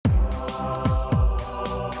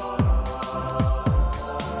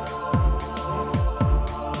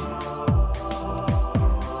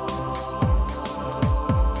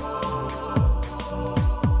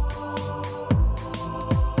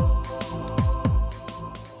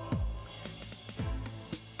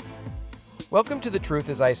Welcome to the Truth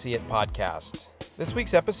as I See It podcast. This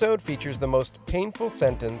week's episode features the most painful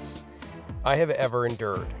sentence I have ever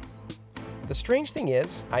endured. The strange thing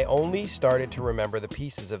is, I only started to remember the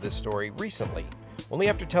pieces of this story recently, only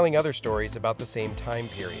after telling other stories about the same time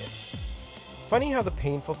period. Funny how the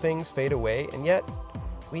painful things fade away, and yet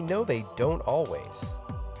we know they don't always.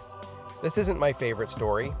 This isn't my favorite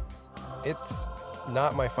story. It's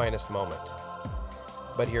not my finest moment.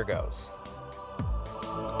 But here goes.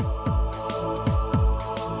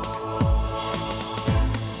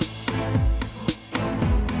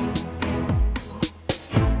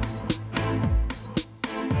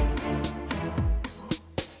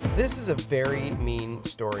 This is a very mean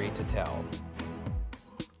story to tell.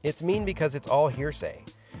 It's mean because it's all hearsay.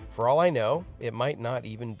 For all I know, it might not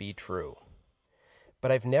even be true.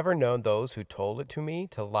 But I've never known those who told it to me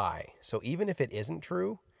to lie. So even if it isn't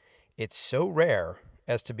true, it's so rare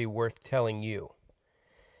as to be worth telling you.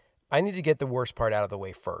 I need to get the worst part out of the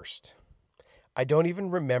way first. I don't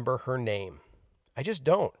even remember her name. I just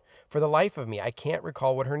don't. For the life of me, I can't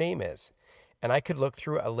recall what her name is. And I could look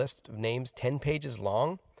through a list of names 10 pages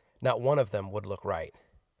long. Not one of them would look right.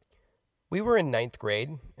 We were in 9th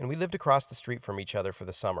grade, and we lived across the street from each other for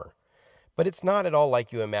the summer. But it's not at all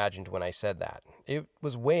like you imagined when I said that. It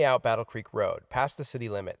was way out Battle Creek Road, past the city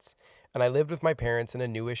limits, and I lived with my parents in a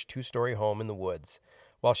newish 2-story home in the woods,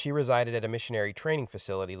 while she resided at a missionary training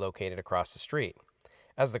facility located across the street.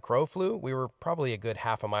 As the crow flew, we were probably a good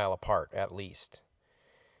half a mile apart, at least.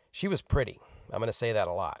 She was pretty. I'm going to say that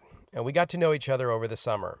a lot. And we got to know each other over the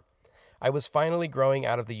summer. I was finally growing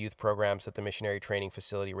out of the youth programs that the missionary training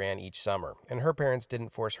facility ran each summer, and her parents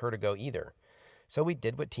didn't force her to go either. So we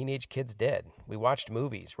did what teenage kids did. We watched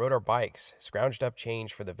movies, rode our bikes, scrounged up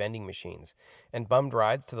change for the vending machines, and bummed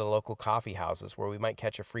rides to the local coffee houses where we might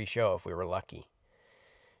catch a free show if we were lucky.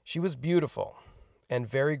 She was beautiful and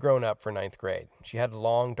very grown up for 9th grade. She had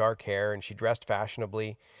long, dark hair, and she dressed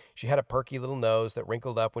fashionably. She had a perky little nose that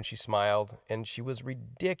wrinkled up when she smiled, and she was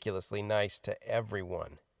ridiculously nice to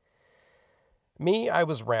everyone. Me, I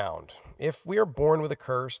was round. If we are born with a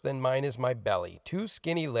curse, then mine is my belly. 2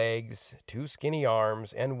 skinny legs, 2 skinny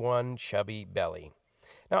arms, and 1 chubby belly.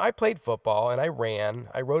 Now, I played football, and I ran.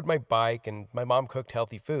 I rode my bike, and my mom cooked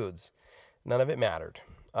healthy foods. None of it mattered.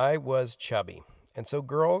 I was chubby. And so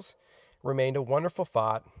girls remained a wonderful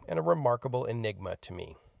thought and a remarkable enigma to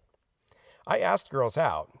me. I asked girls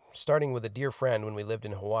out, starting with a dear friend when we lived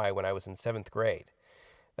in Hawaii when I was in 7th grade.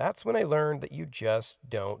 That's when I learned that you just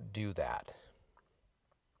don't do that.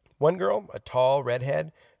 One girl, a tall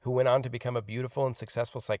redhead who went on to become a beautiful and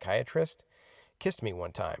successful psychiatrist, kissed me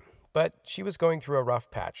one time, but she was going through a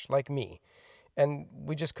rough patch, like me, and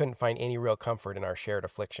we just couldn't find any real comfort in our shared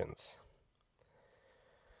afflictions.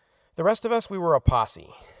 The rest of us, we were a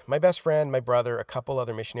posse. My best friend, my brother, a couple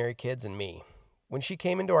other missionary kids, and me. When she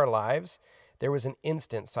came into our lives, there was an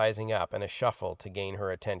instant sizing up and a shuffle to gain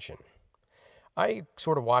her attention. I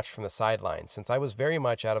sort of watched from the sidelines since I was very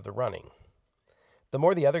much out of the running. The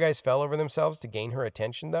more the other guys fell over themselves to gain her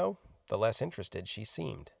attention, though, the less interested she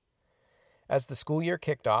seemed. As the school year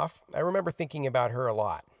kicked off, I remember thinking about her a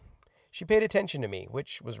lot. She paid attention to me,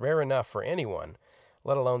 which was rare enough for anyone,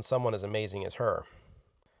 let alone someone as amazing as her.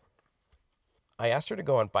 I asked her to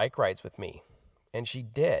go on bike rides with me, and she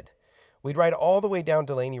did. We'd ride all the way down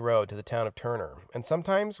Delaney Road to the town of Turner, and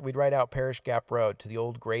sometimes we'd ride out Parish Gap Road to the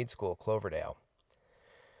old grade school, Cloverdale.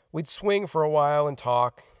 We'd swing for a while and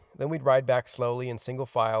talk. Then we'd ride back slowly in single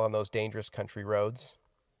file on those dangerous country roads.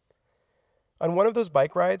 On one of those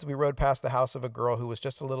bike rides, we rode past the house of a girl who was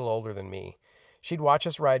just a little older than me. She'd watch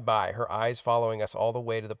us ride by, her eyes following us all the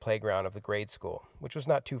way to the playground of the grade school, which was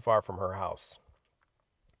not too far from her house.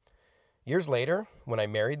 Years later, when I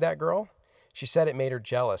married that girl, she said it made her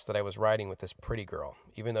jealous that I was riding with this pretty girl,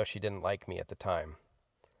 even though she didn't like me at the time.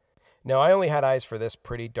 No, I only had eyes for this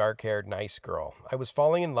pretty, dark-haired, nice girl. I was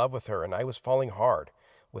falling in love with her, and I was falling hard,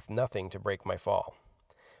 with nothing to break my fall.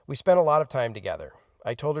 We spent a lot of time together.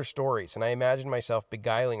 I told her stories, and I imagined myself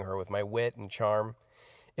beguiling her with my wit and charm.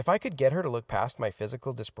 If I could get her to look past my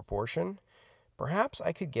physical disproportion, perhaps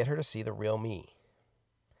I could get her to see the real me.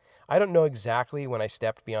 I don't know exactly when I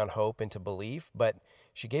stepped beyond hope into belief, but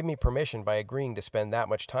she gave me permission by agreeing to spend that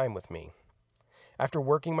much time with me. After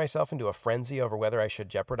working myself into a frenzy over whether I should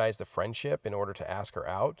jeopardize the friendship in order to ask her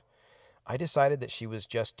out, I decided that she was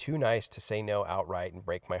just too nice to say no outright and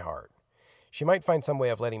break my heart. She might find some way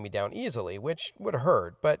of letting me down easily, which would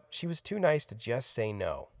hurt, but she was too nice to just say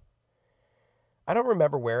no. I don't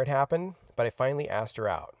remember where it happened, but I finally asked her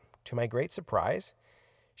out. To my great surprise,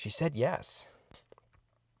 she said yes.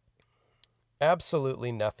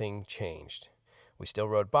 Absolutely nothing changed. We still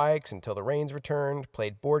rode bikes until the rains returned,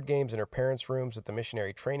 played board games in her parents' rooms at the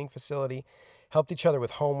missionary training facility, helped each other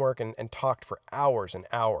with homework, and talked for hours and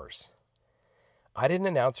hours. I didn't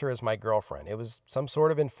announce her as my girlfriend. It was some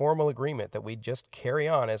sort of informal agreement that we'd just carry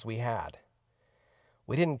on as we had.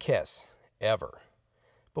 We didn't kiss, ever.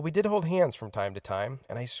 But we did hold hands from time to time,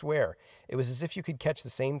 and I swear, it was as if you could catch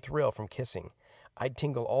the same thrill from kissing. I'd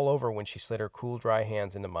tingle all over when she slid her cool, dry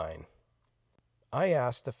hands into mine. I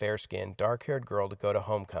asked the fair-skinned, dark-haired girl to go to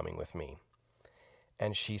homecoming with me,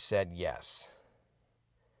 and she said yes.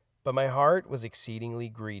 But my heart was exceedingly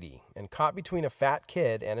greedy, and caught between a fat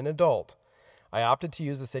kid and an adult, I opted to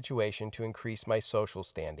use the situation to increase my social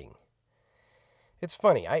standing. It's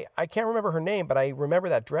funny, I can't remember her name, but I remember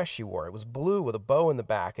that dress she wore. It was blue with a bow in the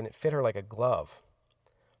back, and it fit her like a glove.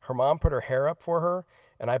 Her mom put her hair up for her,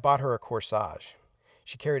 and I bought her a corsage.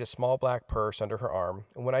 She carried a small black purse under her arm,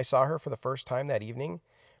 and when I saw her for the first time that evening,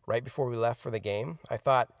 right before we left for the game, I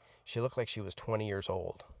thought she looked like she was 20 years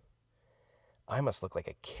old. I must look like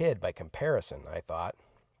a kid by comparison, I thought.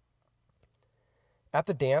 At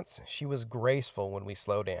the dance, she was graceful when we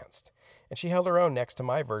slow danced, and she held her own next to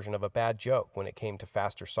my version of a bad joke when it came to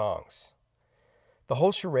faster songs. The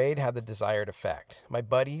whole charade had the desired effect. My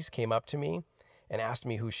buddies came up to me and asked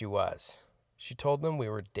me who she was. She told them we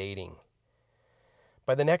were dating.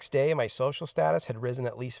 By the next day, my social status had risen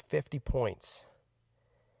at least 50 points.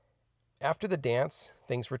 After the dance,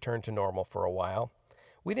 things returned to normal for a while.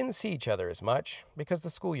 We didn't see each other as much because the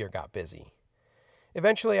school year got busy.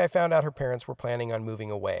 Eventually, I found out her parents were planning on moving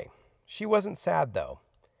away. She wasn't sad, though,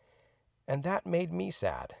 and that made me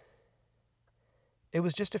sad. It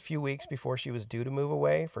was just a few weeks before she was due to move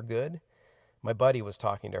away for good. My buddy was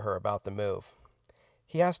talking to her about the move.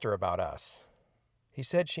 He asked her about us. He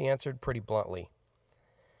said she answered pretty bluntly.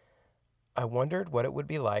 "I wondered what it would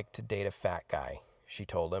be like to date a fat guy," she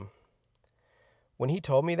told him. When he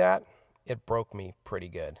told me that, it broke me pretty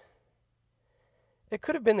good. It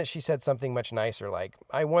could have been that she said something much nicer like,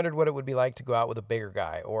 "I wondered what it would be like to go out with a bigger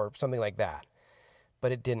guy," or something like that.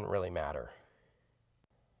 But it didn't really matter.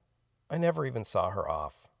 I never even saw her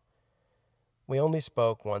off. We only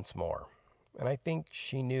spoke once more, and I think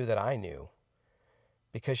she knew that I knew,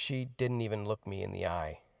 because she didn't even look me in the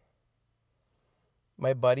eye.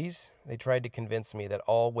 My buddies, they tried to convince me that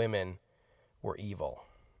all women were evil,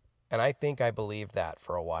 and I think I believed that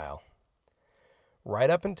for a while. Right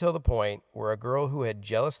up until the point where a girl who had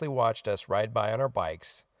jealously watched us ride by on our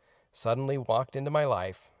bikes suddenly walked into my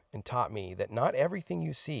life and taught me that not everything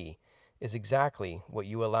you see is exactly what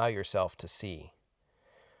you allow yourself to see.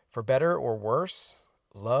 For better or worse,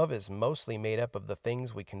 love is mostly made up of the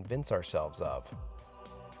things we convince ourselves of.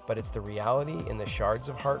 But it's the reality in the shards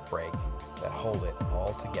of heartbreak that hold it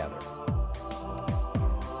all together.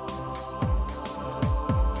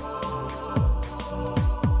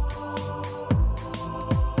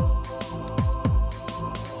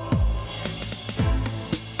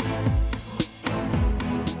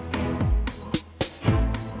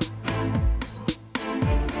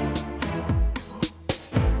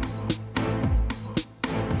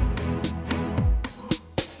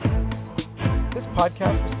 This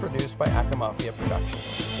podcast was produced by Akamafia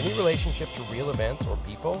Productions. Any relationship to real events or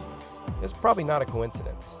people is probably not a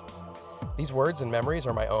coincidence. These words and memories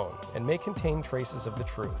are my own and may contain traces of the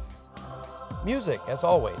truth. Music, as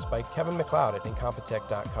always, by Kevin MacLeod at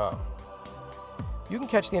Incompetech.com. You can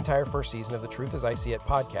catch the entire first season of the Truth as I See It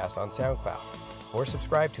podcast on SoundCloud or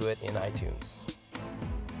subscribe to it in iTunes.